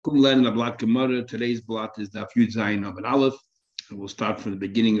Learning the Blot Gemara. Today's blot is Daf Yud Zayin of an Aleph, and we'll start from the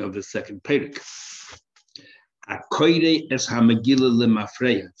beginning of the second Perek. Akoire es ha-Megilah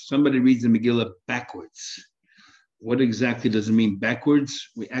lemafreya. Somebody reads the Megillah backwards. What exactly does it mean backwards?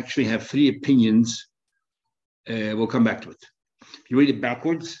 We actually have three opinions. We'll come back to it. If you read it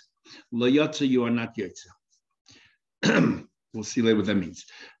backwards, lo yotza, you are not yotza. We'll see later what that means.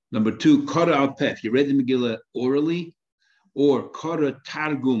 Number two, kara al peh. If you read the Megillah orally, or kara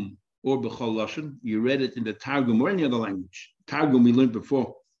targum, or b'chol lashon, you read it in the targum or any other language. Targum we learned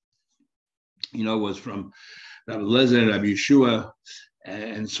before, was from Rabbi Lezer, Rabbi Yeshua,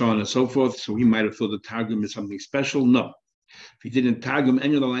 and so on and so forth. So he might have thought the targum is something special. No. If you didn't targum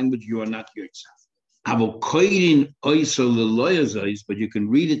any other language, you are not yotza. But you can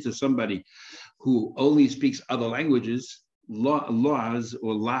read it to somebody who only speaks other languages. Laws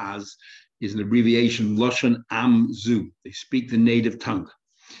or las is an abbreviation, Lashon Amzu. They speak the native tongue.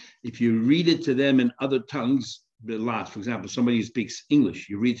 If you read it to them in other tongues, for example, somebody who speaks English,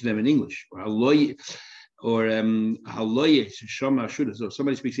 you read to them in English, or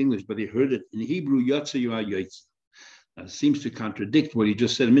somebody speaks English, but they heard it in Hebrew, Yotza, you are Yotza. It seems to contradict what he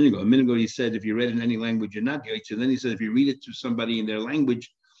just said a minute ago. A minute ago, he said, if you read it in any language, you're not Yotza. Then he said, if you read it to somebody in their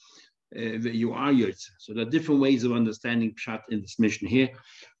language, that you are Yotza. So there are different ways of understanding Pshat in this Mishnah here.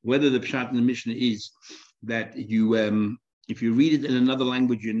 Whether the Pshat in the Mishnah is that you, if you read it in another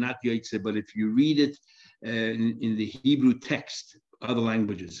language, you're not Yotza, but if you read it in the Hebrew text, other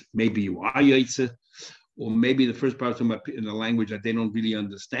languages, maybe you are Yotza, or maybe the first part is talking about in a language that they don't really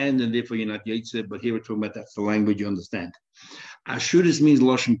understand, and therefore you're not Yotza, but here we're talking about that's the language you understand. Ashuris means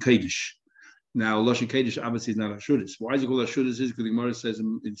Lashon Kodesh. Now, Lashon Kodesh obviously is not Ashuris. Why is it called Ashuris? Because the Gemara says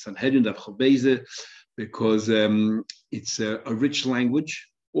in Sanhedrin Daf Chabeze, because it's a rich language,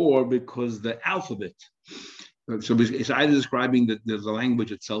 or because the alphabet. So it's either describing that there's a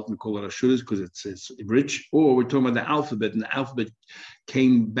language itself, we call it Ashuris because it's rich, or we're talking about the alphabet, and the alphabet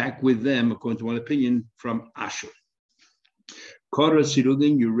came back with them, according to one opinion, from Ashur. Kara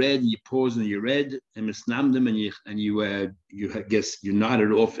Sirugin, you read, you paused and you read, and misnamdim, and you guess you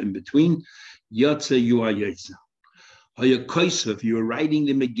nodded off in between. Yotza, you are Yotza. If you were writing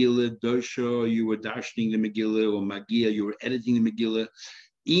the Megillah, Dosha, you were dashing the Megillah, or Magia, you were editing the Megillah.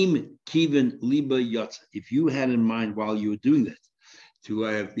 Im kiven liba Yotza. If you had in mind while you were doing that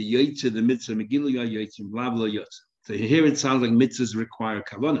to be Yotza, the mitzvah Megillah, you are Yotza, blah blah Yotza. So here it sounds like mitzvahs require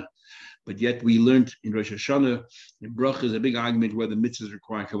kavanah. But yet we learned in Rosh Hashanah, in Bracha is a big argument whether mitzvahs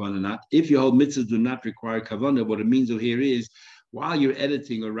require kavanah or not. If you hold mitzvahs do not require kavanah, what it means over here is, while you're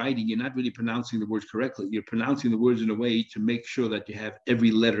editing or writing, you're not really pronouncing the words correctly. You're pronouncing the words in a way to make sure that you have every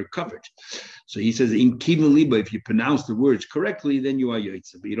letter covered. So he says, in kivin liba, if you pronounce the words correctly, then you are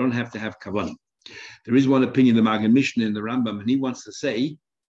yotza, but you don't have to have kavanah. There is one opinion, the Magen Mishnah in the Rambam, and he wants to say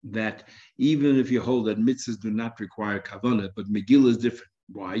that even if you hold that mitzvahs do not require kavanah, but Megillah is different.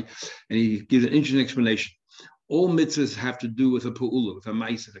 Why? And he gives an interesting explanation. All mitzvahs have to do with a pu'ula, with a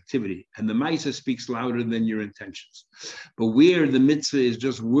ma'aseh activity, and the ma'aseh speaks louder than your intentions. But where the mitzvah is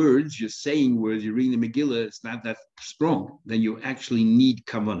just words, you're saying words, you're reading the Megillah, it's not that strong, then you actually need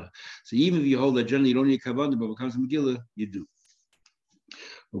kavanah. So even if you hold that generally you don't need kavanah, but when it comes to Megillah, you do.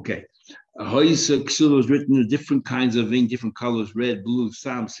 Okay. Ksula was written in different kinds of ink, different colors, red, blue,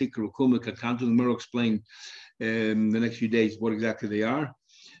 sam, sikra, kuma, kakantu. The Gemara will explain in the next few days what exactly they are.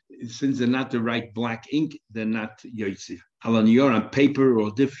 Since they're not the right black ink, they're not yotzi. Alaniyar on paper or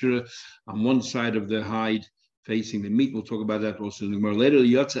difra on one side of the hide facing the meat. We'll talk about that also in the Gemara later.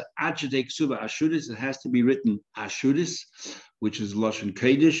 Yotza achete ksuba ashuris. It has to be written ashuris, which is Lashon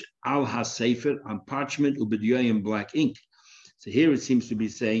Kodesh, al ha-sefer on parchment, ubediyayim black ink. So here it seems to be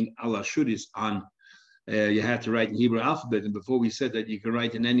saying al ashuris on. You have to write in Hebrew alphabet, and before we said that you can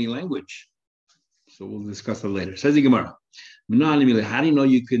write in any language. So we'll discuss that later. Says the Gemara. How do you know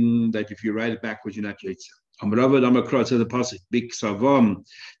you can, that if you write it backwards, you're not Yotza? Amravad Amakra says the pasuk, Bik Savam,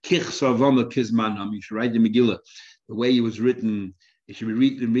 Kich Savam Kizmanam. You should write the Megillah the way it was written. It should be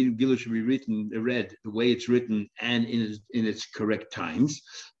written. The Megillah should be written, read the way it's written, and in its correct time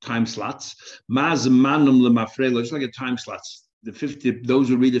slots. Maz Manum Lemafrelo, just like a time slots. The 50, those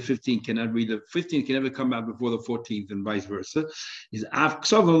who read the 15 cannot read the 15 can never come out before the 14th, and vice versa. Is Af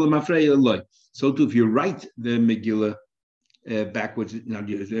Ksavam Lemafrelo. So too, if you write the Megillah backwards, you're not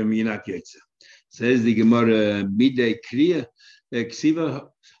Yotza. Says the Gemara, Midday Kriya, Ksiva,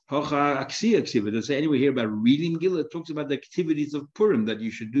 Hocha Aksiya Ksiva. Does it say anywhere here about reading Megillah? It talks about the activities of Purim, that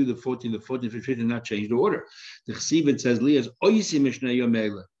you should do the 14th, 15th, and not change the order. The Ksiva, it says, Lias Oisi Mishnah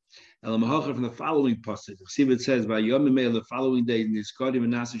Yomela. From the following passage, see what it says by Yom Me'el, the following day, in this Kodim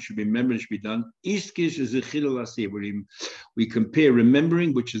and Nasa should be remembered, should be done. Ishkish is a chilul aseh, where we compare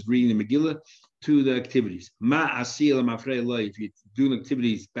remembering, which is reading the Megillah, to the activities. Ma asiyah l'mafrei loy. If you're doing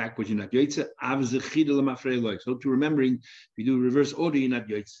activities backwards, you're not yotzeh. Av zechidul l'mafrei loy. So to remembering, if you do reverse order, you're not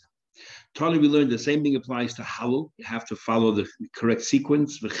yotzeh. Totally, we learned the same thing applies to halal. You have to follow the correct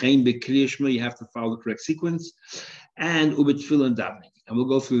sequence. V'chein b'kriyah shema, you have to follow the correct sequence. And ubetfil and davening. And we'll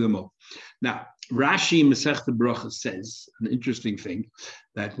go through them all. Now, Rashi Masechta Bracha says an interesting thing,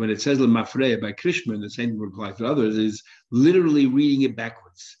 that when it says l'mafreya by Krishma, the same thing applies to others, is literally reading it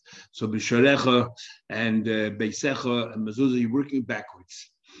backwards. So b'sharecha and beisecha and mezuzah, you're working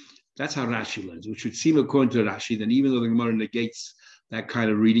backwards. That's how Rashi learns, which would seem, according to Rashi, that even though the Gemara negates that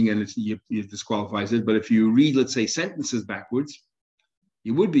kind of reading and it disqualifies it, but if you read, let's say, sentences backwards,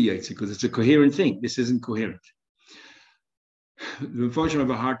 you would be yotze because it's a coherent thing. This isn't coherent. Unfortunately, I have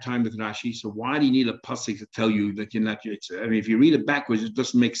a hard time with Rashi. So why do you need a pasuk to tell you that you're not yotze? I mean, if you read it backwards, it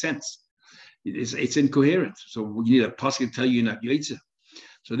doesn't make sense. It's incoherent. So you need a pasuk to tell you you're not yotze.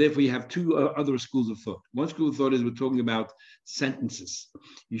 So therefore, you have two other schools of thought. One school of thought is we're talking about sentences.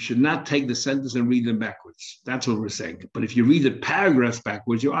 You should not take the sentence and read them backwards. That's what we're saying. But if you read the paragraphs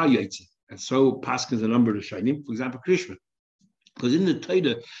backwards, you are yotze. And so paskins a number of shainim. For example, Krishma. Because in the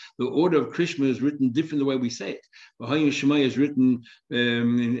Torah, the order of Krishma is written different the way we say it. V'hayim Shema is written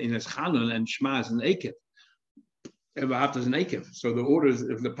in Eschanon and Shema is in Ekev. V'hafta is in Ekev. So the order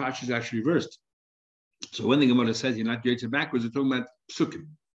of the parsha is actually reversed. So when the Gemara says you're not yotze backwards, they're talking about psukim.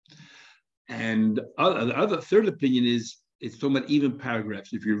 And the other third opinion is it's talking about even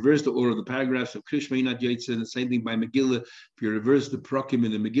paragraphs. If you reverse the order of the paragraphs of Krishma, you're not yotze. And the same thing by Megillah. If you reverse the prokim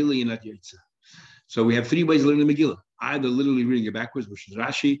in the Megillah, you're not yotze. So we have three ways of learning the Megillah. Either literally reading it backwards, which is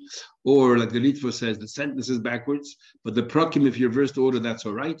Rashi, or like the Ritva says, the sentence is backwards, but the prokim, if you reverse the order, that's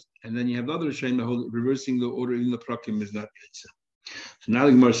all right. And then you have the other Rishonim, the whole reversing the order in the prokim is not good. So now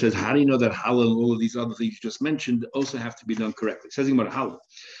the Gemara says, how do you know that halal and all of these other things you just mentioned also have to be done correctly? It says the Gemara halal.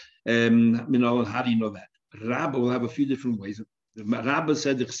 How do you know that? Rabbah will have a few different ways. The Rabbah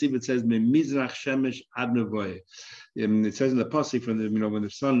said, the Chesiv, says, Mizrach shemesh ad nevoyeh. It says in the pasuk from the when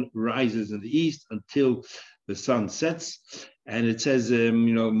the sun rises in the east until the sun sets, and it says,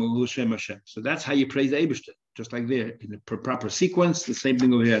 Mehul Shem Hashem. So that's how you praise the Eibishter, just like there in the proper sequence. The same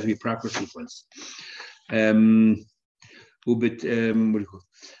thing over here has to be proper sequence. What do you call it?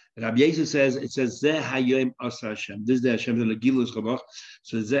 Rabbi Yosef says, it says, Zeh Hayom Asa Hashem. This is the Hashem, the Gilus Chavach.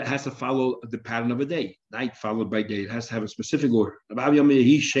 So it has to follow the pattern of a day. Night followed by day. It has to have a specific order. Rabbi Yom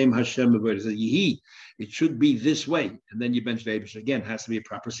Shem Hashem. It says, Yehi. It should be this way. And then you bench the Eibush. Again, it has to be a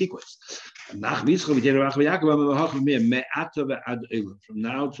proper sequence. From now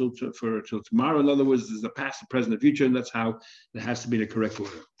till tomorrow, in other words, there's the past, the present, the future, and that's how it has to be in the correct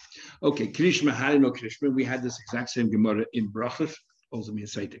order. Okay, Krishma, how do you know Krishma? We had this exact same Gemara in Brachas. Also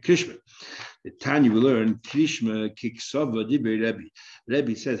means say to Krishma. The Tanya will learn Krishma kiksava diber Rebbe.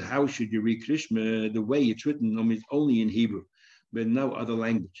 Rebbe says, how should you read Krishma? The way it's written only in Hebrew, but no other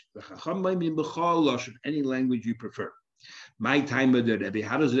language. Any language you prefer. My time of the Rebbe.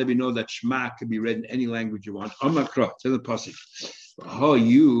 How does Rebbe know that Shema can be read in any language you want? Omakra, tell the pasuk. How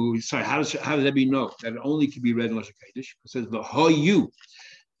does Rebbe know that it only can be read in Lashon Kodesh? It says the you.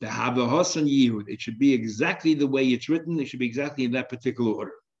 The Havahos and Yehud, it should be exactly the way it's written. It should be exactly in that particular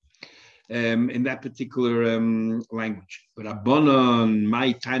order, in that particular language. But Abbanon,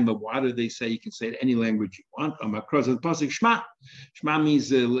 my time of water, they say you can say it any language you want. Across the pasuk, Shema. Shema means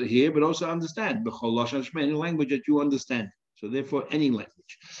here, but also understand. Any language that you understand. So therefore, any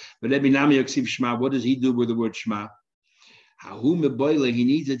language. But Rebbe Nami Yoksiv Shema. What does he do with the word Shema? He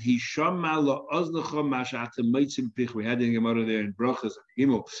needs it. He we had in Gemara there in Brachas,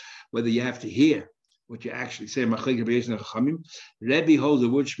 whether you have to hear what you actually say. Rebbe holds the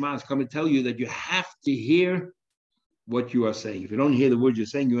word Shema is coming to tell you that you have to hear what you are saying. If you don't hear the word you're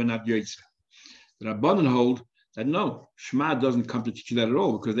saying, you are not yotze. The Rabbanan hold that no, Shema doesn't come to teach you that at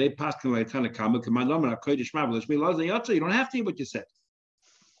all, because they pass like Tanakama, you don't have to hear what you said.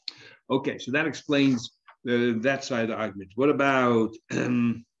 Okay, so that explains that side of the argument. What about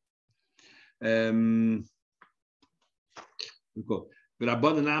but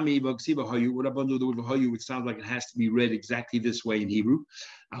Rabbanami Baksiba Hayu, what Rabban do the word Hayu, which sounds like it has to be read exactly this way in Hebrew.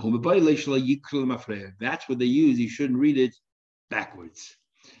 That's what they use. You shouldn't read it backwards.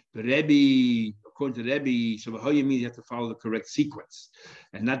 But Rebbe, according to Rebbe, so Hayu means you have to follow the correct sequence,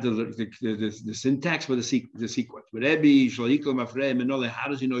 and not the syntax, but the sequence. But Rebbe Shalikol Mafrei Menole, how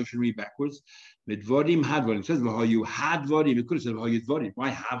does he know you should read backwards? Midvodim Hadvodim. It says Hayu Hadvodim. It could have said Hayu Dvodim. Why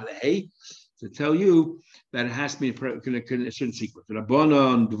have the hey? to tell you that it has to be in a certain sequence. They hold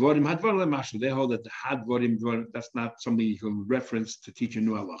that the hadvorim, that's not something you can reference to teach a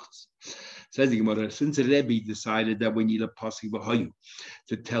new halachas. Says the Gemara, since the Rebbe decided that we need a pasuk b'hayu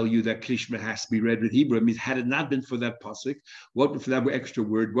to tell you that Krishma has to be read with Hebrew, it means had it not been for that pasuk, what for that extra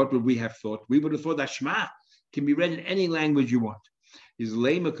word, what would we have thought? We would have thought that Shema can be read in any language you want. Is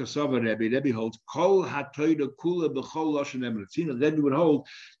lema kasava Rebbe holds kol hatoida kula b'chol lashon emor. Rebbe would hold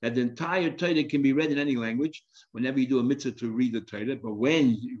that the entire Torah can be read in any language whenever you do a mitzvah to read the Torah. But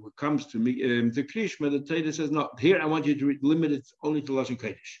when it comes to me to Krishma, the Torah says no. Here I want you to limit it only to lashon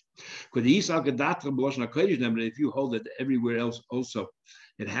kodesh. Because if you hold it everywhere else also,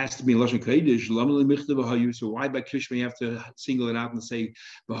 it has to be in lashon kodesh. So why by Krishma you have to single it out and say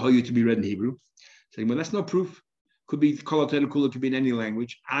b'hayu to be read in Hebrew? Saying, well, that's no proof. Could be kol kula, could be in any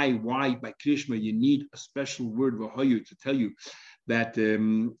language. Why by Krishma you need a special word v'hayu to tell you that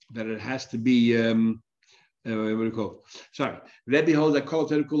that it has to be what do you call it? Sorry, Rebbe holds that kol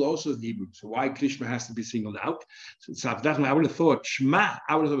kula also is in Hebrew. So why Krishma has to be singled out? So I would have thought Shema.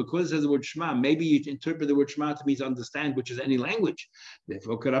 I would have thought because it says the word Shema, maybe you interpret the word Shema to mean to understand, which is any language.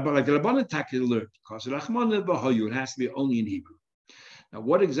 Therefore, like the Rabbanan Taki learned, because it has to be only in Hebrew. Now,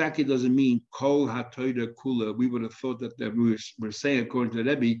 what exactly does it mean, kol ha-Torah kula? We would have thought that we were saying, according to the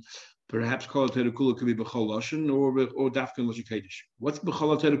Rebbe, perhaps kol ha-Torah kula could be b'chol lashon or dafkan lashon kodesh. What's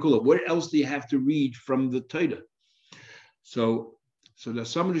b'chol ha-Torah kula? Where else do you have to read from the Torah? So that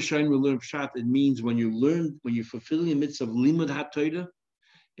some of the Rishonim will learn pshat. It means when you're fulfilling the mitzvah of limud ha-Torah,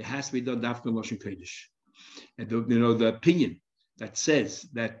 it has to be done dafkan lashon kodesh. And the opinion that says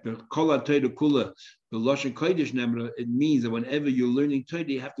that the kol ha-Torah kula, the lashon kodesh nemra, it means that whenever you're learning Torah,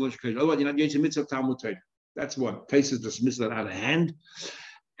 you have to lashon kodesh. Otherwise, you're not getting mitzvah Talmud Torah. That's what Taisus dismisses that out of hand.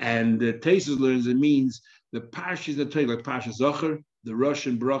 And Taisus learns it means the parshas of Torah, like Parshas Zachor, the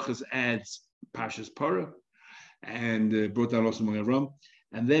Russian brachas adds Parshas Parah, and brought down also among Avram.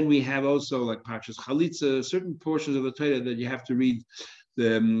 And then we have also like Parshas Chalitza, certain portions of the Torah that you have to read.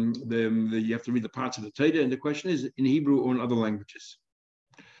 You have to read the parts of the Torah, and the question is in Hebrew or in other languages.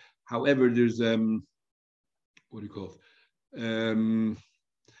 However, there's what do you call it?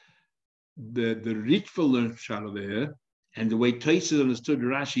 The Ritva learned pshat over here, and the way Taisus understood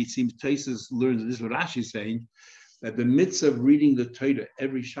Rashi, it seems Taisus learns, this is what Rashi is saying, that the mitzvah of reading the Torah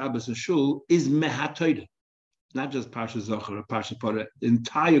every Shabbos and Shul is mehat Torah, not just Parshas Zachor or Parshas Parah, the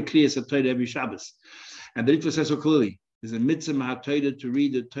entire Kriyas of Torah every Shabbos. And the Ritva says so clearly, there's a mitzvah mehat Torah to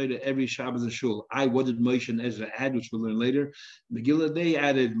read the Torah every Shabbos and Shul. What did Moshe and Ezra add, which we'll learn later? Megilah, they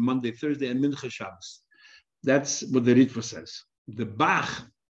added Monday, Thursday, and Mincha Shabbos. That's what the Ritva says. The Bach,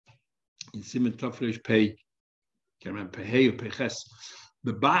 in Simon Tofresh Pei, can't remember, Pei or Peches,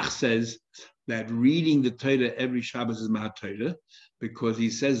 the Bach says that reading the Torah every Shabbos is mehat Torah, because he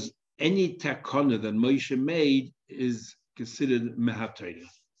says any takana that Moshe made is considered mehat Torah.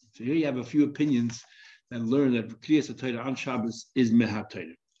 So here you have a few opinions and learn that Kriyas Torah on Shabbos is mehat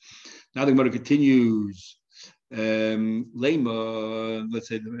Torah. Now the Gemara continues. Lema, let's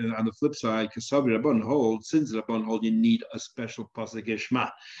say on the flip side, Kasavi Rabban hold, since Rabban hold, you need a special pasuk Shema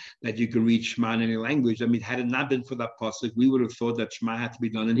that you can read Shema in any language. I mean, had it not been for that pasuk, we would have thought that Shema had to be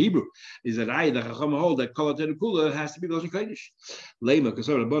done in Hebrew. Is that the Chacham hold that kol ha-Torah kula has to be lashon kodesh? Lema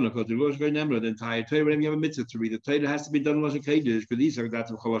Kasavi Rabban kol lashon kodesh. The entire Torah, whenever you have a mitzvah to read, the Torah has to be done in lashon kodesh. Because these are that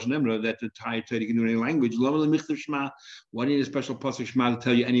of lashon emra, that the entire Torah can do in any language. Lama lemichtav Shema. Why do you need a special pasuk Shema to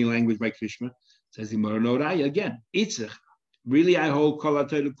tell you any language by Krishma? Says the Gemara, no raya again. Itzich. Really, I hold kol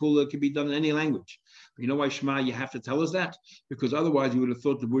ha-Torah kula can be done in any language. But you know why Shema? You have to tell us that, because otherwise you would have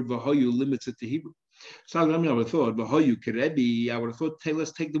thought the word v'hayu limits it to Hebrew. So I would have thought v'hayu kerebi. I would have thought, hey,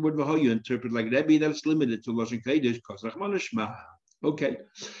 let's take the word v'hayu, interpret like Rebbe that it's limited to lashon kodesh. Kosach mana Shema. Okay.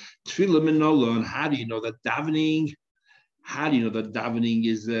 Tefillah minola. And how do you know that davening? How do you know that davening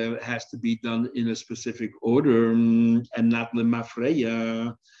is has to be done in a specific order and not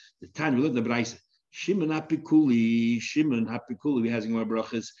lemafreya? The time we look at the Braisa. Shimon Hapikuli, we has in our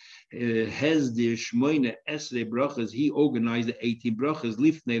brachas, has the Shmoine Esre brachas. He organized the 80 brachas.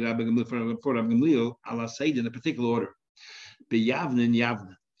 Lifnei Rabbi Gamliel for Rabbi Gamliel ala Seid in a particular order. Beyavne and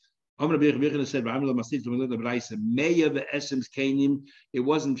Yavne. Amr Bechbechna said, it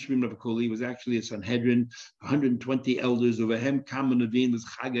wasn't Shimon Hapikuli. It was actually a Sanhedrin, 120 elders over him. Kamanavin was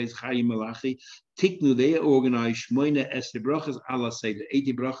Chagais Chayim Malachi. Tiknu, they organized Shmoine Esre brachas ala Seid,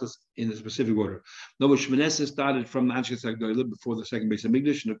 80 brachas in a specific order. Now, Shmoneh started from the Anshkas HaGdolah before the second base of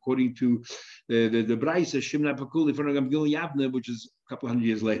Migdash, and according to the Braisa, Shimon Hapikuli for Rabbi Gamliel Yavne, which is a couple hundred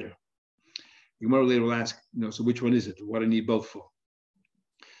years later. The Gemara later will ask, so which one is it? What do I need both for?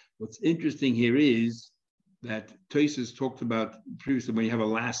 What's interesting here is that Tosis talked about previously when you have a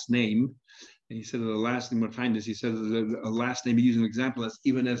last name, and he said that the last name, what kind is, he said a last name, he used an example as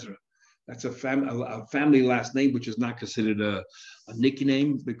Ibn Ezra. That's a family last name, which is not considered a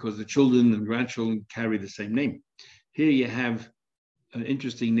nickname because the children and grandchildren carry the same name. Here you have an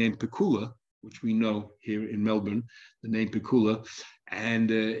interesting name, Pekula, which we know here in Melbourne, the name Pekula, and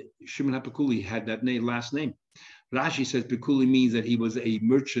Shimon HaPekuli had that last name. Rashi says Pekuli means that he was a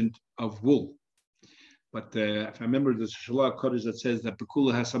merchant of wool. But if I remember, there's a Shalach Kodesh that says that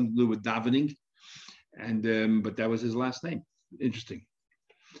Pekula has something to do with davening, and but that was his last name. Interesting.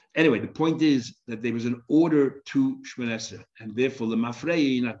 Anyway, the point is that there was an order to Shemon Esrei, and therefore the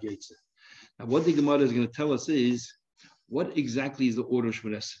Mafrei not Yetzer. Now, what the Gemara is going to tell us is what exactly is the order of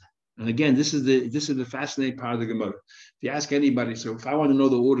Shemon Esrei. And again, this is the fascinating part of the Gemara. If you ask anybody, so if I want to know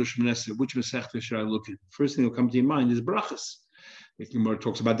the order of Shemon Esrei, which Masechta should I look at? First thing that will come to your mind is brachas. The Gemara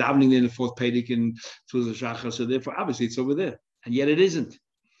talks about davening in the fourth Pedic and Tzulah Shachar, so therefore, obviously, it's over there, and yet it isn't.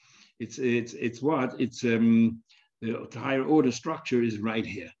 It's what? It's the higher order structure is right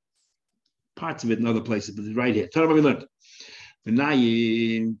here. Parts of it in other places, but it's right here. Tell me what we learned.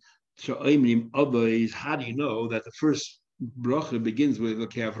 How do you know that the first bracha begins with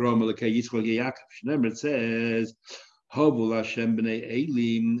Avraham, Yitzchak, Yaakov? Remember, it says Havul Hashem b'nei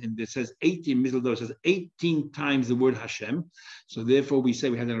Elim, and it says 18. It says 18 times the word Hashem. So therefore, we say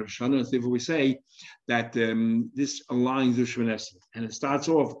we had that in Rosh Hashanah. Therefore, we say that this aligns with Shemon Esrei, and it starts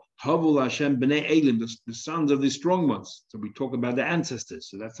off Havul Hashem b'nei Elim, the sons of the strong ones. So we talk about the ancestors.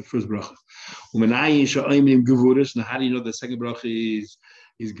 So that's the first bracha. Umenayin sha'ayim gevuris. Now, how do you know the second bracha is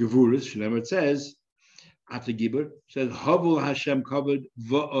gevuris? Remember, it says at the Gibber, says Havul Hashem covered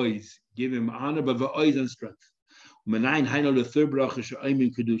va'oiz, give him honor, but va'oiz and strength. Menayin Haino, the third bracha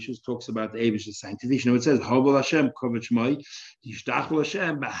sha'ayim kedushas, talks about the Eibush's sanctification. It says Havul Hashem covered shmai, Yishtachul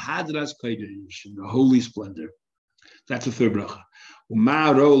Hashem b'hadras kodesh, the holy splendor. That's the third bracha.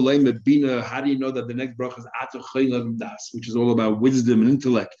 How do you know that the next bracha is das, which is all about wisdom and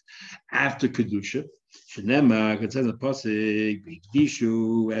intellect after kedusha? It says in the pasuk,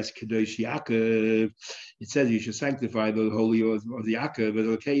 as Kedosh Yaakov, it says you should sanctify the holy of the Yaakov, but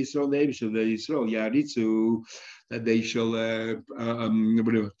okay, Yisrael, the Yisrael, Yaritzu, that they shall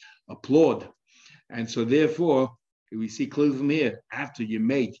applaud. And so therefore, we see clearly from here, after you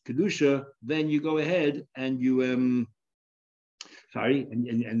made kedusha, then you go ahead and you and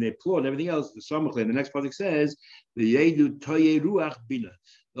they applaud and everything else. The next pasuk says, the Yedu Toye Ruach Bina.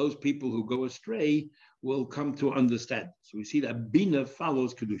 Those people who go astray will come to understand. So we see that Bina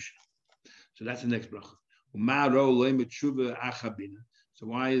follows kedusha. So that's the next bracha. So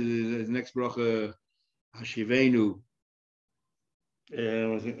why is the next bracha Hashivenu?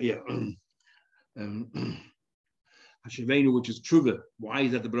 Hashivenu, which is tshuva. Why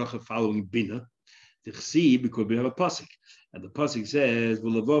is that the bracha following Bina? Because we have a pasuk, and the pasuk says,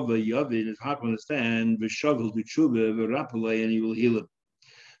 "V'lavava yavin." It's hard to understand. V'shavel to tshuva v'rapalei, and he will heal him.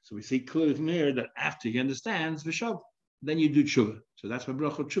 So we see clearly from here that after he understands v'shavel, then you do tshuva. So that's why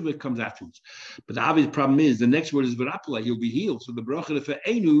bracha tshuva comes afterwards. But the obvious problem is the next word is v'rapalei. He'll be healed. So the bracha of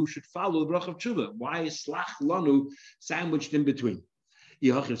enu should follow the bracha of tshuva. Why is slach lanu sandwiched in between?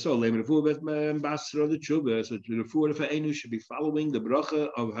 So the tshuva for enu should be following the bracha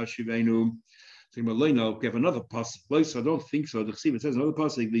of hashivenu. So we have another pasuk. I don't think so. The Chesiv, it says another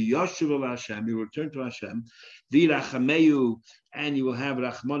pasuk. The Yashuv Hashem, you will return to Hashem. V'irachameyu, and you will have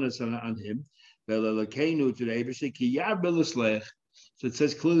rachmanas on him. V'lelakenu to the Eibush ki yar b'leslech. So it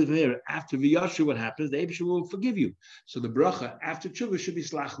says clearly from here, after V'yashuv, what happens? The Eibush will forgive you. So the bracha after tshuva should be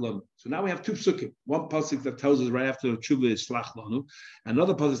slach lanu. So now we have two psukim. One pasuk that tells us right after tshuva is slach lanu.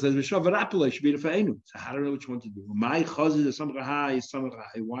 Another pasuk says v'shav v'rapalei should be the fe'enu. So I don't know which one to do. My chazid is samach high, samach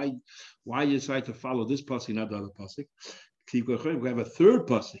high. Why you decide to follow this pasuk, not the other pasuk? We have a third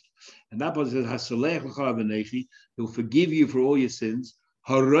pasuk, and that pasuk says hasalech l'chal v'nechi. He'll forgive you for all your sins.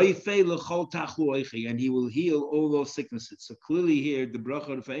 And he will heal all those sicknesses. So clearly here, the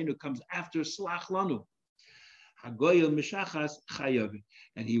bracha of Fe'enu comes after Slach Lanu.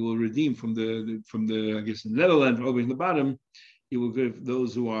 And he will redeem from the I guess the Netherlands over in the bottom. He will give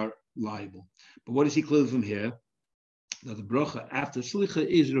those who are liable. But what is he clear from here? That the bracha after Slicha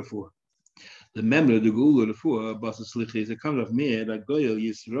is refuah. The member the Gula refuah basa Slicha is a kind of mir that Goyel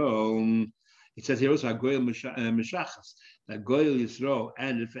Yisrael. It says here also Goyel Meshachas, that Goyel Yisrael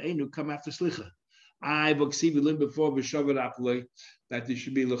and if Fe'enu come after Slicha. I Vaksivilim before B'Shavat Apolay that there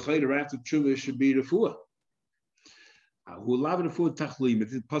should be L'chayder after Tshuva should be refuah. Who love refuah tachlim?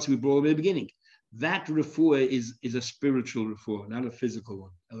 It's possibly we brought in the beginning. That refuah is a spiritual refuah, not a physical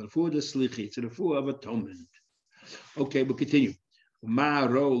one. A refuah de Slichi. It's a refuah of atonement. Okay, we'll continue.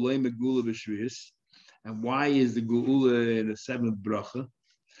 And why is the Geula in the seventh bracha?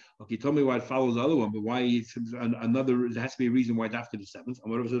 Okay, tell me why it follows the other one, but why it's another? There has to be a reason why it's after the seventh.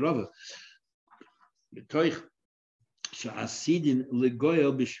 And what was the other? We're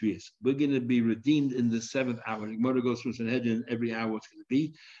going to be redeemed in the seventh hour. The Gemara goes through Sanhedrin every hour. It's going to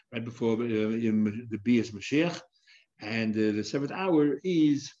be right before the Bias Mashiach, and the seventh hour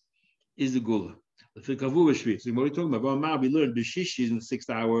is the Gula. The what are we talking about? We learned Bishish is in the sixth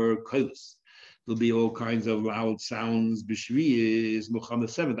hour. Kailas. There'll be all kinds of loud sounds. Bishvi is Muhammad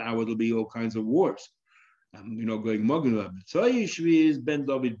seventh hour. There'll be all kinds of wars. Going Mogan. So Yishvi is Ben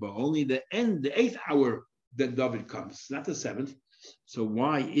David, but only the eighth hour that David comes, not the seventh. So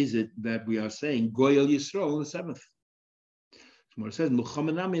why is it that we are saying Goyal Yisrael on the seventh? It says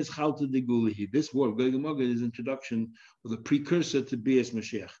Muhammad Nami is Chalta de Gulihi. This word Goyal Mogan is introduction or the precursor to Bias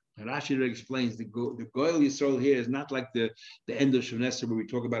Mashiach. And Rashi explains the Goyal Yisrael here is not like the end of Shemnesser where we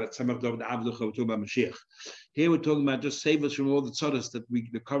talk about it. Samach David Avducha, we talk about Mashiach. Here we're talking about just save us from all the tzaddas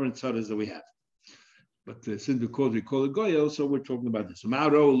the current tzaddas that we have. But since because we call it Goyal, so we're talking about this. Why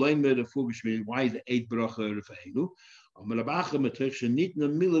is the eighth bracha refahenu?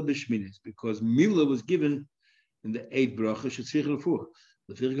 Because Milah was given in the eighth bracha.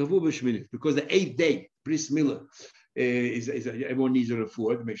 Because the eighth day, Bris Milah, is everyone needs a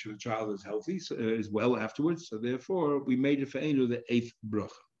refuah to make sure the child is healthy as well afterwards. So therefore, we made it fahenu the eighth bracha.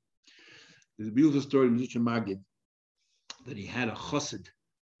 There's a beautiful story in Mishra Magid that he had a chassid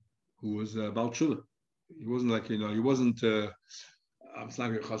who was Baal Tshuva. He wasn't like, he wasn't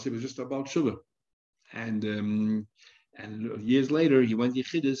Amslang Chassid, it was just about sugar. And years later, he went to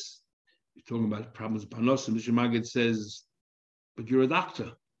Yechidus, he's talking about problems of Panos, and Mr. Magid says, but you're a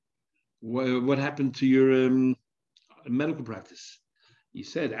doctor. What happened to your medical practice? He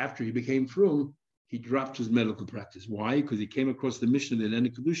said after he became frum, he dropped his medical practice. Why? Because he came across the Mishnah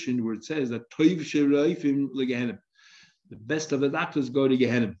in Kedushin where it says that Toiv She'Raifim LeGehenim. The best of the doctors go to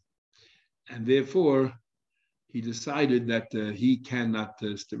Gehenim. And therefore, he decided that he cannot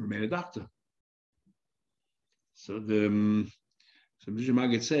still remain a doctor. So Mr.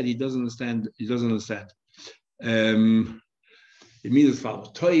 Magid said he doesn't understand. He doesn't understand. It means as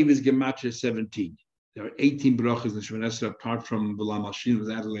follows: Toiv is Gematria 17. There are 18 brachas in Shemon Esrei apart from B'lam Hashin was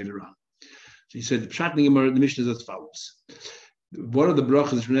added later on. So he said the Pshat in the Mishnah is as follows: one of the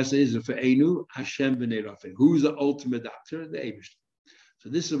brachas in Shemon Esrei is for Einu Hashem B'nei Rafin. Who's the ultimate doctor? The Eibush. So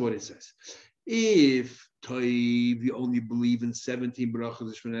this is what it says. If Toiv, you only believe in 17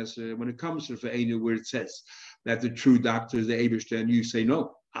 brachas, when it comes to Fe'enu, where it says that the true doctor is the Eibush, and you say,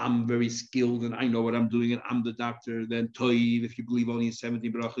 no, I'm very skilled and I know what I'm doing and I'm the doctor, then Toiv, if you believe only in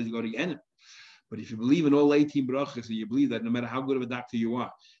 17 brachas, you go to Gehenim. But if you believe in all 18 brachas, and you believe that no matter how good of a doctor you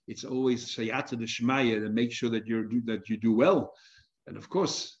are, it's always Shayata the Shmaya to make sure that you do well. And of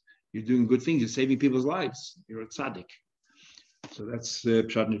course, you're doing good things, you're saving people's lives. You're a tzaddik. So that's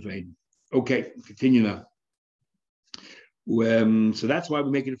Pshat Nefein. Okay, continue now. So that's why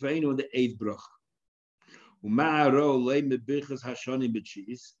we make it Feinu on the eighth bracha. Why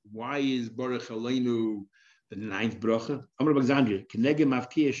is Baruch Aleinu the ninth bracha?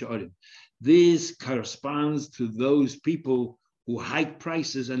 This corresponds to those people who hike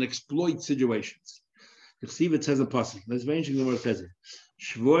prices and exploit situations. It says a passage. Let's mention the word says it.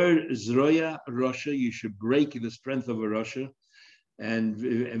 Shvor zroya Russia. You should break the strength of a Russia. And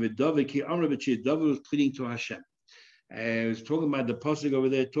with David, David was pleading to Hashem. I was talking about the pasuk over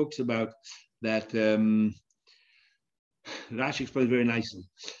there. It talks about that. Rashi explains very nicely.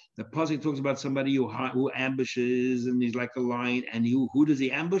 The pasuk talks about somebody who ambushes, and he's like a lion. And who does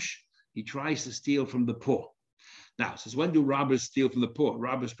he ambush? He tries to steal from the poor. Now, since when do robbers steal from the poor?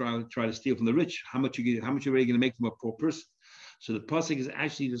 Robbers try to steal from the rich. How much are you going to make them a poor person? So the pasuk is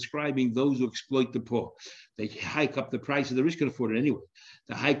actually describing those who exploit the poor. They hike up the prices. The rich can afford it anyway.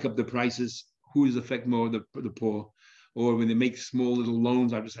 They hike up the prices. Who does affect more? The poor. Or when they make small little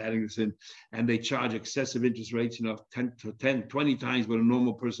loans, I'm just adding this in, and they charge excessive interest rates, 10 to 20 times what a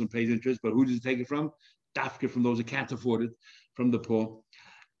normal person pays interest. But who does it take it from? Dafka, from those who can't afford it, from the poor.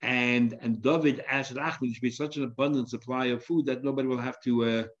 And David asked Achmed, there should be such an abundant supply of food that nobody will have to,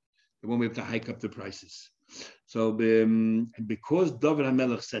 they won't be able to hike up the prices. So because David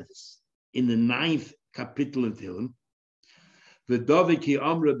HaMelech said this in the 9th capital in Tehillim, the David ki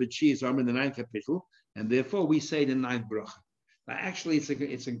Amra B'chi is in the 9th capital, and therefore we say the 9th bracha. Now actually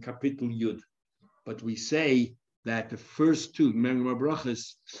it's in capital Yud, but we say that the first two, remember my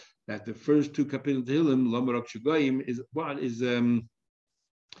brachas, that the first two capital Tehillim, Lamarok Shagoyim,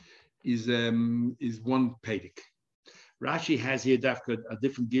 is one Pedic. Rashi has here a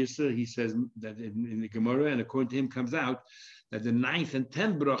different girsa. He says that in the Gemara, and according to him, comes out that the 9th and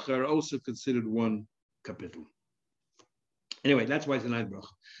 10th bracha are also considered one kapitel. Anyway, that's why it's a nice bracha.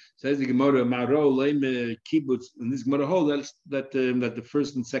 Says the Gemara, Maro leim kibbutz, and this Gemara holds that the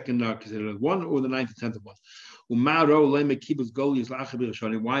first and second are considered one, or the 9th and 10th of one. Umaro leim kibbutz golius la'achar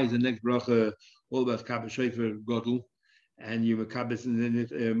b'rishani. Why is the next bracha all about kabbos shofar godel, and you have kabbos in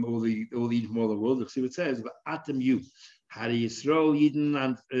it all the Eden from all the world? See what it says. Atem you, Hara Yisrael Eden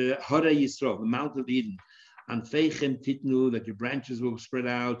and Hara Yisrael, the mount of Eden. And feichem titnu, that your branches will spread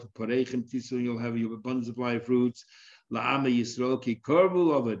out. Pareichem tisu, you'll have your abundant supply of fruits. La'ama Yisrael ki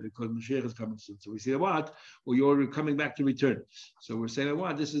korbu of it, because Mashiach is coming soon. So we say what? Well, you're coming back to return. So we're saying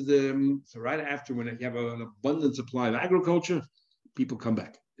what? This is so right after when you have an abundant supply of agriculture, people come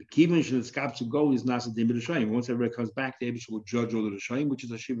back. The kivin shel skapsu goal is nasa dim b'rishayim. Once everybody comes back, the Eibush will judge all the rishayim, which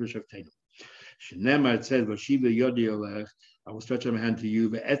is a shiva shavteinu. Shenema, it says, "Vashiva yodi olech." I will stretch my hand to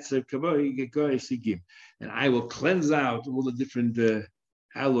you, and I will cleanse out all the different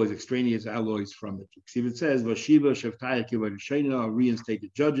alloys, extraneous alloys from it. See, it says, "Vashiva shavtaya kiva I'll reinstate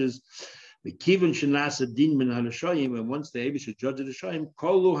the judges. The kivin shenasa din min halashayim, and once the Eibush should judge the shayim,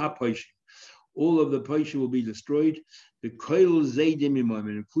 kolu hapoishim. All of the poishim will be destroyed. The koil zaydim imam,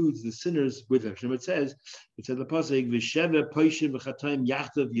 it includes the sinners with him. It says the pasuk, "V'sheva poishim v'chataim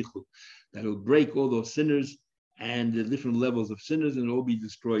yachtav yichud," that will break all those sinners and the different levels of sinners, and all be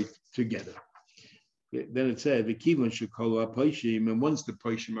destroyed together. Then it said, the kivon should call up poishim, and once the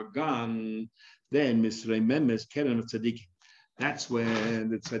poishim are gone, then misrei memes keren of tzaddikim. That's when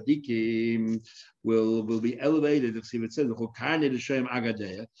the tzaddikim will be elevated. See, it says, the chokarne d'shoyim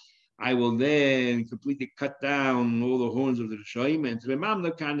agadeya. I will then completely cut down all the horns of the Rishonim, and to the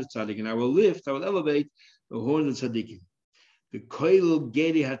Mamlek kind of tzaddik, and I will elevate the horns of tzaddikim. The koil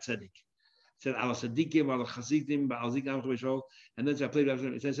geri hatzadik. Said al tzaddikim al chazidim al zikam chuvishol, and then I played.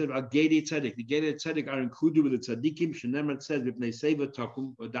 It says about geri tzaddik. The geri tzaddik are included with the tzaddikim. Shenemer says if they seva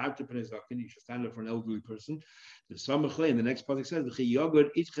takum or darter penezakin, you should stand up for an elderly person. The samachle, and the next pasuk says the chiyogor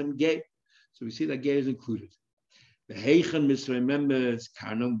itchem ge. So we see that geri is included. The heichen misremembers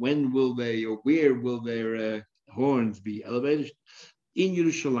karnam. When will they, or where will their horns be elevated? In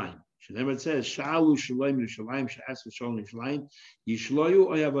Yerushalayim. Shenever it says, "Shalu Shalayim Yerushalayim, Sha'as V'Shalom Yerushalayim, Yishloyu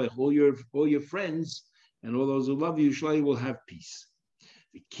Oyavayich." All your friends and all those who love you, Yishloyu, will have peace.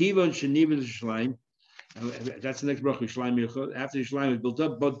 The Kivon Sheniv Yerushalayim. That's the next bracha. Yerushalayim. After Yerushalayim is built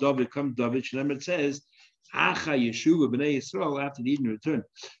up, but David comes David. Shenever it says, "Acha Yeshuva B'nei Yisrael." After the Eden return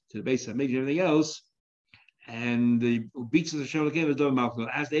to the base of making everything else, and the beats of the Shem came as David Malchus.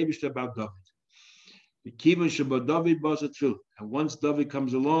 Ask the Eibush about David. The Kivon Shabbat David Basatfil. And once David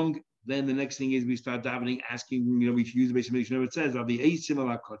comes along, then the next thing is we start davening, asking, we should use the base of Mishnah. It says,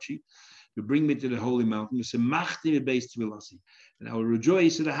 you bring me to the holy mountain, and I will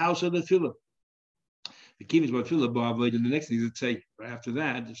rejoice in the house of the Tefillah. The key is about Tefillah, and the next thing is to say, right after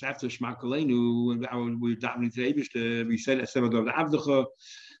that, just after Shema Koleinu, we're davening to the we said, we said,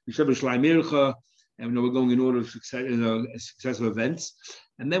 and we're going in order of successive events.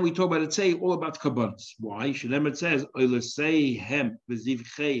 And then we talk about it, say all about kabbalas. Why? Shneimar says, hem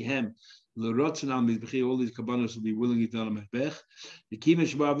hem all these kabbalas will be willingly done on Mezbech. The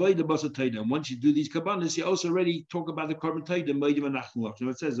kimesh ba'avoda basatayda. And once you do these kabbalas, you also already talk about the korban tayda, meidim and nachnuach. So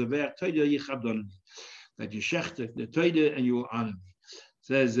it says, that you shecht the tayda and you will honor me. It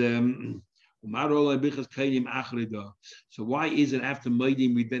says, so why is it after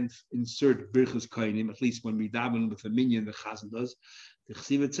Maidim we then insert Birchas Kainim, at least when we daven with the minyan the Chazan does? The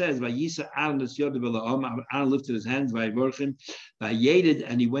Chesiv says, "Vayisa Aaron lifted his hands by Vorchim, Vayedid,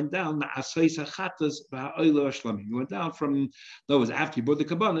 and he went down. He went down from those after he brought the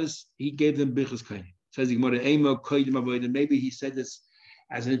Kabbalas, he gave them Birchas Kainim." Says the Gemara, maybe he said this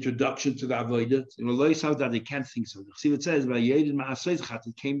as an introduction to the Avodah. In Allah says that they can't think so. See, it says,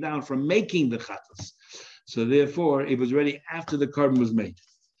 it came down from making the Chatas. So therefore, it was ready after the carbon was made.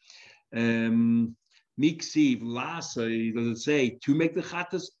 Miksiv, Lasa, does it say to make the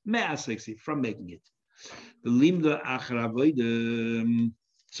Chatas? Me'aseksi, from making it. The Limda Achar Avodah,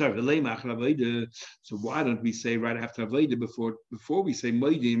 the Lema Achar Avodah. So why don't we say right after Avodah, before we say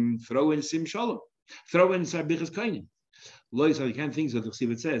Moedim, throw in Sim Shalom, throw in Sarbichas Kainim? Lois, I can't think so. The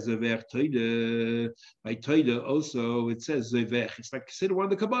Chesiv it says by Toida also it says it's like consider one of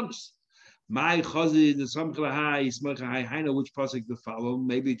the kabbalas. My Chazi the Samchalahai Smachai Haina, which pasuk to follow?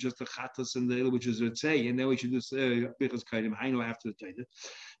 Maybe just the Chatas and the which is it say, and then we should do Bichas Kaidim Haino after the Toida.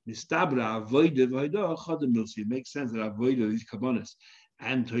 Mistabra Avoida Voida Chadam Milsi. It makes sense that Avoida these kabbalas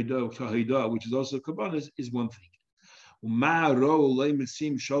and Toida, which is also kabbalas, is one thing. Why is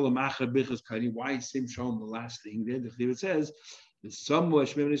Sim Shalom the last thing there? It says,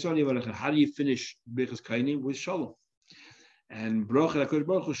 how do you finish Birchas Kainim with Shalom? And bracha HaKadosh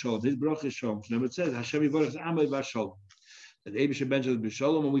Baruch Hu shalom. His bracha is shalom. So it says Hashem yivarech amay v'shalom. That Eibusha benches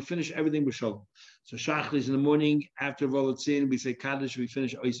b'shalom, and we finish everything b'shalom. So Shachris in the morning after Volotzin, we say Kaddish, we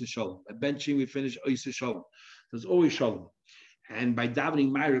finish Oisa Shalom. At benching, we finish Oisa Shalom. There's always Shalom. And by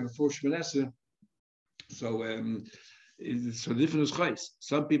davening Meira before Shmoneh so different is chayes.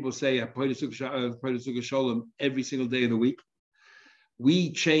 Some people say Sukkah Shalom every single day of the week.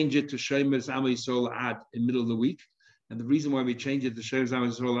 We change it to Shemes Amay Yisrael Ad in the middle of the week. And the reason why we change it to Shemes Amay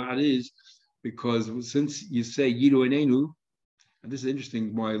Yisrael Ad is because since you say Yidu Enenu, and this is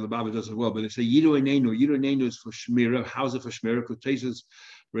interesting why the Baba does it well, but they say Yidu Enenu. Yidu Enenu is for Shmira. How's it for Shmira? Because Tesis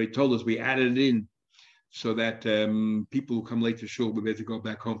already told us we added it in so that people who come late to shul will be able to go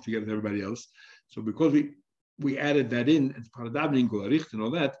back home together with everybody else. So because we added that in as part of davening, Gularicht and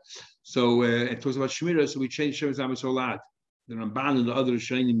all that, so it talks about Shmira, so we changed Shemes Amay Yisrael Ad. The Ramban and the other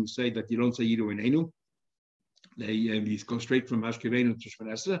Rishonim who say that you don't say Yidu Enenu. They go straight from Hashkirenu to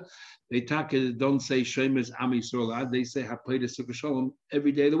Shmoneh. They don't say Shemes Amay Yisrael Ad. They say Hapeidah Sukkah Shalom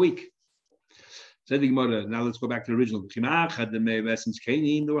every day of the week. Now let's go back to the original. There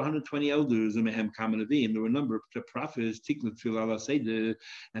were 120 elders, there were a number of prophets,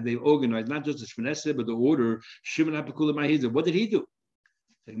 and they organized not just the Shmoneh, but the order. What did he do?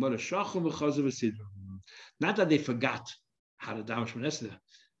 Not that they forgot how to daven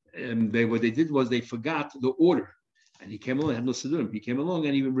Shmoneh. What they did was they forgot the order, and he came along. Had no siddurim. He came along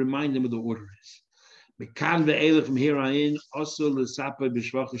and he would remind them what the order is. From here on in, also now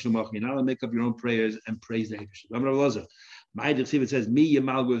make up your own prayers and praise the Eibush. It says, "Me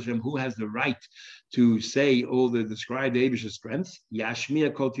Yamal Hashem," who has the right to say all the describe the Eibush's strength?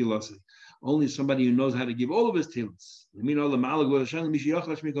 Yashmiya Kol Tilasi. Only somebody who knows how to give all of his tilts. Only somebody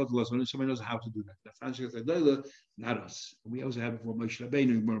knows how to do that. Not us. We also have it for Moshe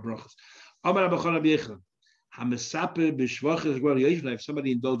Rabbeinu and Brachos. If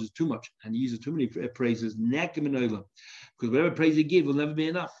somebody indulges too much and uses too many praises, because whatever praise you give will never be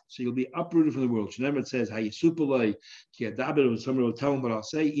enough. So you'll be uprooted from the world. It says, somebody will tell him what I'll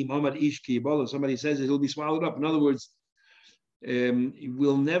say. If somebody says it, he'll be swallowed up. In other words,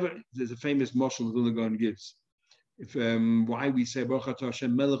 we'll never. There's a famous mashal the Gaon gives. If why we say Baruch Atah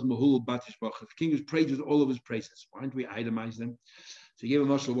Hashem Melech Mahul Batish Baruch. The king was praised with all of his praises. Why don't we itemize them? So he gave a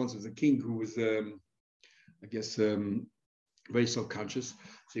mashal once as a king who was, very self-conscious.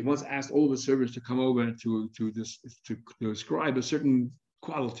 So he once asked all of his servants to come over to describe a certain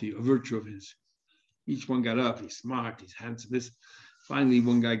quality, a virtue of his. Each one got up. He's smart. He's handsome. Finally,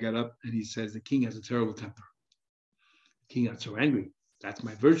 one guy got up and he says, "The king has a terrible temper. The king got so angry. That's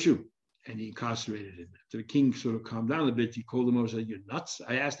my virtue." And he incarcerated him. After the king sort of calmed down a bit, he called him over and said, "You're nuts.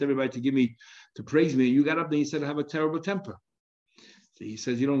 I asked everybody to praise me. And you got up and you said I have a terrible temper." So he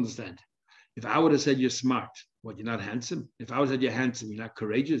says, "You don't understand. If I would have said you're smart, what, you're not handsome? If I would have said you're handsome, you're not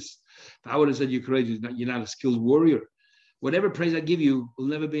courageous. If I would have said you're courageous, you're not a skilled warrior. Whatever praise I give you will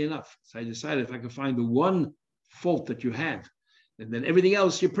never be enough." So I decided if I could find the one fault that you have, and then everything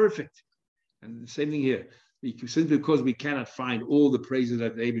else, you're perfect. And the same thing here. Simply because we cannot find all the praises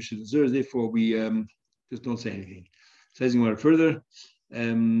that the Eibush deserves, therefore we just don't say anything. It says more further.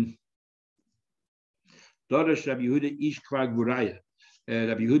 Darash Rabbi Yehuda Ish Kvar Guraya.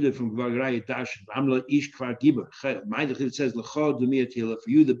 Rabbi Yehuda from Kvar Guraya Darshan. Amla Ish Kvar Giber. It says L'chad Dumiyatila.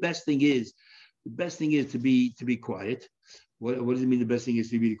 For you, the best thing is to be quiet. What does it mean? The best thing is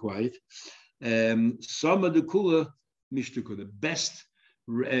to be quiet. Sama de Kula Mishtuku. The best,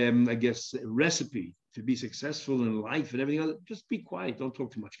 recipe to be successful in life and everything else, just be quiet. Don't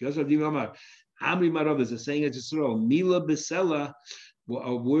talk too much. Amri Marav is a saying at Yisrael, Mila Besela,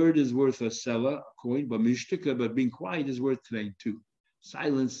 a word is worth a sela, a coin, but mishtika, but being quiet is worth twain too.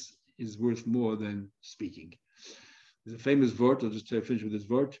 Silence is worth more than speaking. There's a famous word, I'll just finish with this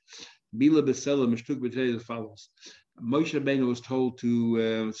word. Mila Besela, Mishtuk B'tei as follows. Moshe Rabbeinu was told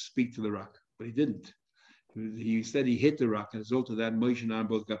to speak to the rock, but he didn't. He said he hit the rock, and as a result of that, Moshe and Aaron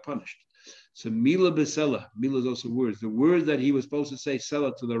both got punished. So Mila Besela, Mila is also words. The word that he was supposed to say,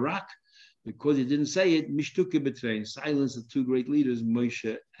 Sela, to the rock, because he didn't say it, Mishtuke Betrein, silence the two great leaders,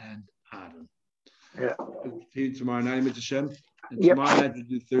 Moshe and Aaron. Yeah. See you tomorrow night, Mr. Shem. And tomorrow night we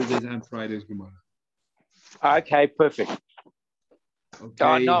do Thursdays and Fridays, Gemara. Okay, perfect.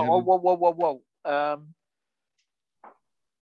 Okay. No, whoa.